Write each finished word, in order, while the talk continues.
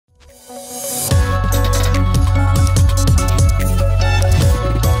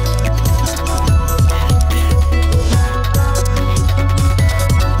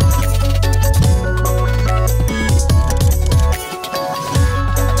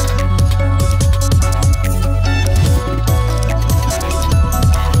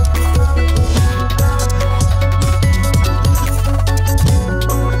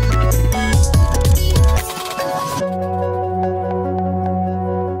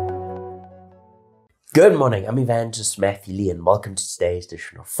Good morning, I'm Evangelist Matthew Lee, and welcome to today's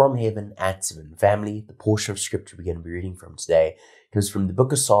edition of From Heaven at 7 Family. The portion of scripture we're going to be reading from today comes from the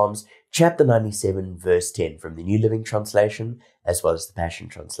book of Psalms, chapter 97, verse 10, from the New Living Translation, as well as the Passion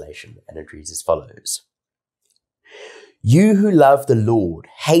Translation, and it reads as follows. You who love the Lord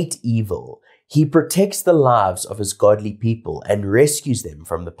hate evil. He protects the lives of his godly people and rescues them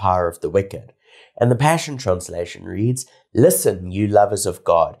from the power of the wicked. And the Passion Translation reads, Listen, you lovers of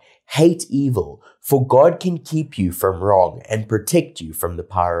God, hate evil, for God can keep you from wrong and protect you from the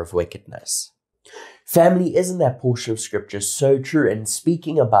power of wickedness. Family, isn't that portion of scripture so true? And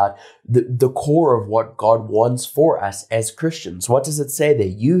speaking about the core of what God wants for us as Christians, what does it say there?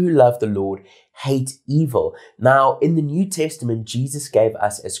 You who love the Lord hate evil. Now, in the New Testament, Jesus gave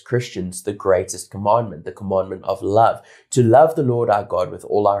us as Christians the greatest commandment, the commandment of love, to love the Lord our God with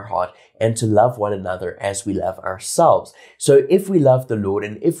all our heart and to love one another as we love ourselves. So if we love the Lord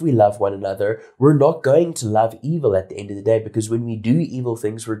and if we love one another, we're not going to love evil at the end of the day, because when we do evil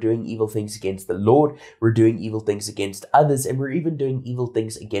things, we're doing evil things against the Lord, we're doing evil things against others, and we're even doing evil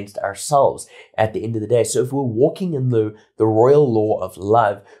things against ourselves at the end of the day. So if we're walking in the royal law of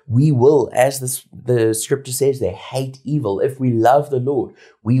love, we will, as the scripture says, they hate evil. If we love the Lord,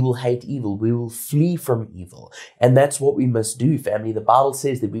 we will hate evil. We will flee from evil. And that's what we must do, family. The Bible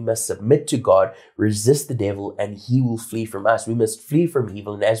says that we must submit to God, resist the devil, and he will flee from us. We must flee from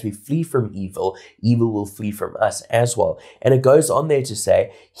evil. And as we flee from evil, evil will flee from us as well. And it goes on there to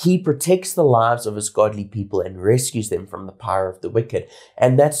say, he protects the lives of his godly people and rescues them from the power of the wicked.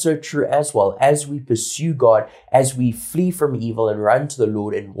 And that's so true as well. As we pursue God, as we flee from evil and run to the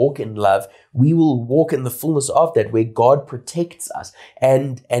Lord and walk in love, we will walk in the fullness of that, where God protects us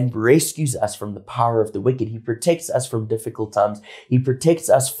and rescues us from the power of the wicked. He protects us from difficult times. He protects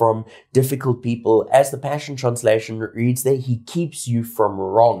us from difficult people. As the Passion Translation reads there, he keeps you from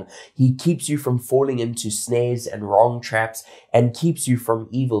wrong. He keeps you from falling into snares and wrong traps and keeps you from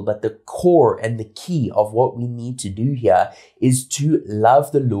evil. But the core and the key of what we need to do here is to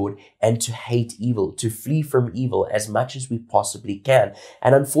love the Lord and to hate evil, to flee from evil as much as we possibly can.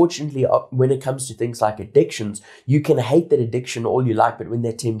 And unfortunately, when it comes to things like addictions, you can hate that addiction all you like, but when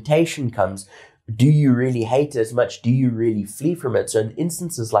that temptation comes, do you really hate it as much? Do you really flee from it? So in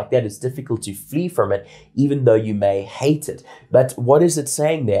instances like that, it's difficult to flee from it, even though you may hate it. But what is it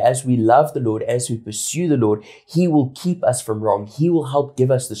saying there? As we love the Lord, as we pursue the Lord, he will keep us from wrong. He will help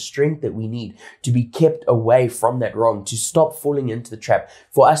give us the strength that we need to be kept away from that wrong, to stop falling into the trap,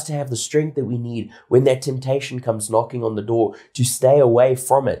 for us to have the strength that we need when that temptation comes knocking on the door, to stay away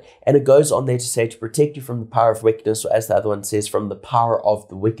from it. And it goes on there to say, to protect you from the power of wickedness, or as the other one says, from the power of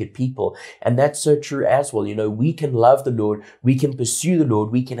the wicked people. And that's so true as well. You know, we can love the Lord, we can pursue the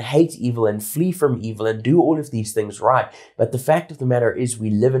Lord, we can hate evil and flee from evil and do all of these things right. But the fact of the matter is, we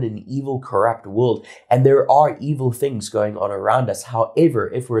live in an evil, corrupt world, and there are evil things going on around us.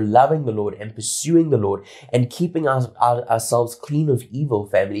 However, if we're loving the Lord and pursuing the Lord and keeping ourselves clean of evil,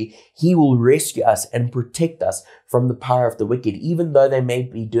 family, he will rescue us and protect us from the power of the wicked. Even though they may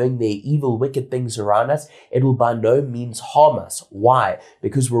be doing their evil, wicked things around us, it will by no means harm us. Why?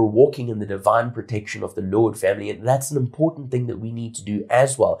 Because we're walking in the divine protection of the Lord, family. And that's an important thing that we need to do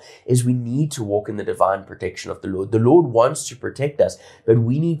as well, is we need to walk in the divine protection of the Lord. The Lord wants to protect us, but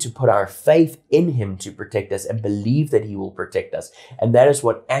we need to put our faith in him to protect us and believe that he will protect us. And that is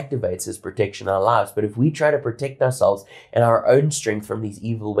what activates his protection in our lives. But if we try to protect ourselves in our own strength from these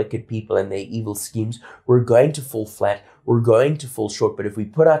evil, wicked people and their evil schemes, we're going to fall flat, we're going to fall short. But if we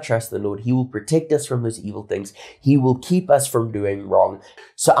put our trust in the Lord, he will protect us from those evil things. He will keep us from doing wrong.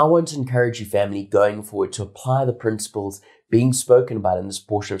 So I want to encourage you, family, going forward, to apply the principles being spoken about in this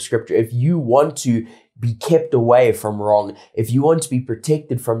portion of scripture. If you want to be kept away from wrong, if you want to be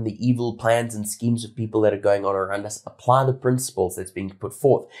protected from the evil plans and schemes of people that are going on around us, apply the principles that's being put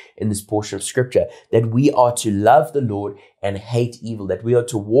forth in this portion of scripture, that we are to love the Lord and hate evil, that we are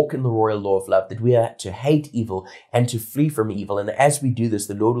to walk in the royal law of love, that we are to hate evil and to flee from evil. And as we do this,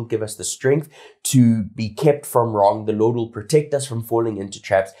 the Lord will give us the strength to be kept from wrong. The Lord will protect us from falling into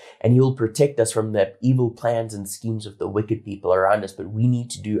traps, and he will protect us from the evil plans and schemes of the wicked people around us. But we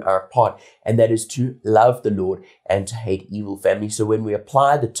need to do our part, and that is to love the Lord and to hate evil, family. So when we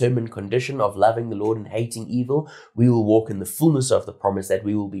apply the term and condition of loving the Lord and hating evil, we will walk in the fullness of the promise that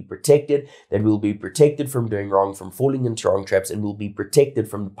we will be protected, that we will be protected from doing wrong, from falling into wrong traps, and will be protected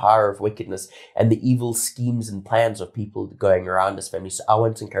from the power of wickedness and the evil schemes and plans of people going around us, family. So I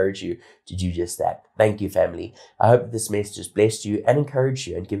want to encourage you to do just that. Thank you, family. I hope this message has blessed you and encouraged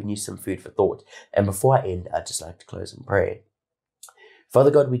you and given you some food for thought. And before I end, I'd just like to close in prayer. Father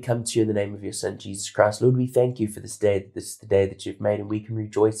God, we come to you in the name of your Son, Jesus Christ. Lord, we thank you for this day. This is the day that you've made, and we can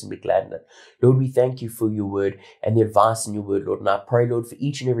rejoice and be glad in it. Lord, we thank you for your word and the advice in your word, Lord. And I pray, Lord, for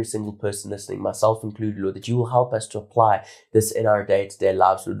each and every single person listening, myself included, Lord, that you will help us to apply this in our day-to-day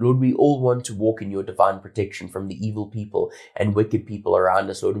lives, Lord. Lord, we all want to walk in your divine protection from the evil people and wicked people around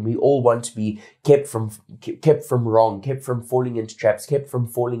us, Lord. And we all want to be kept from wrong, kept from falling into traps, kept from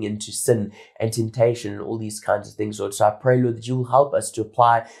falling into sin and temptation and all these kinds of things, Lord. So I pray, Lord, that you will help us to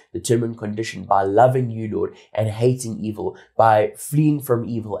apply the term and condition by loving you, Lord, and hating evil, by fleeing from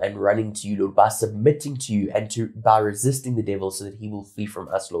evil and running to you, Lord, by submitting to you and by resisting the devil so that he will flee from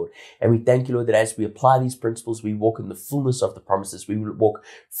us, Lord. And we thank you, Lord, that as we apply these principles, we walk in the fullness of the promises. We will walk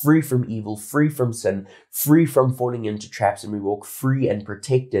free from evil, free from sin, free from falling into traps, and we walk free and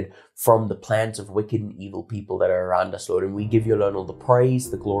protected from the plans of wicked and evil people that are around us, Lord. And we give you alone all the praise,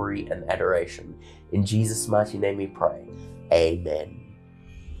 the glory, and adoration. In Jesus' mighty name we pray. Amen.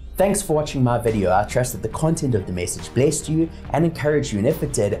 Thanks for watching my video. I trust that the content of the message blessed you and encouraged you, and if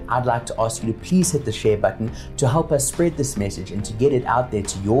it did, I'd like to ask you to please hit the share button to help us spread this message and to get it out there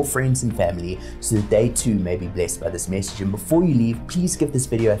to your friends and family so that they too may be blessed by this message. And before you leave, please give this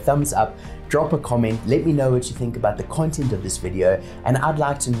video a thumbs up, drop a comment, let me know what you think about the content of this video, and I'd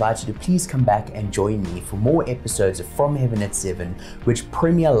like to invite you to please come back and join me for more episodes of From Heaven at 7, which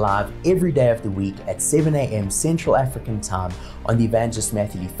premiere live every day of the week at 7 a.m. Central African Time on the Evangelist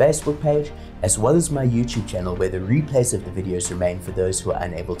Matthew Lee Facebook page, as well as my YouTube channel, where the replays of the videos remain for those who are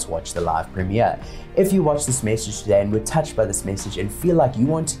unable to watch the live premiere. If you watch this message today and were touched by this message and feel like you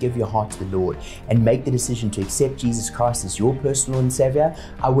want to give your heart to the Lord and make the decision to accept Jesus Christ as your personal and Savior,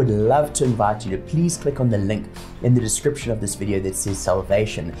 I would love to invite you to please click on the link in the description of this video that says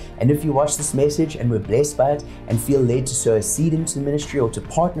salvation. And if you watch this message and were blessed by it and feel led to sow a seed into the ministry or to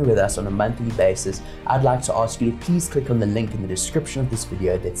partner with us on a monthly basis, I'd like to ask you to please click on the link in the description of this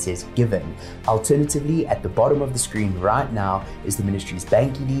video that says giving. Alternatively, at the bottom of the screen right now is the ministry's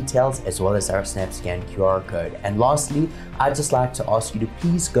banking details as well as our SnapScan QR code. And lastly, I'd just like to ask you to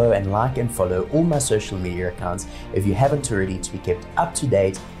please go and like and follow all my social media accounts if you haven't already, to be kept up to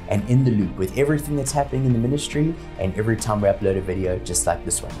date and in the loop with everything that's happening in the ministry and every time we upload a video just like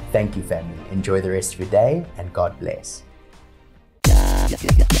this one. Thank you, family. Enjoy the rest of your day and God bless.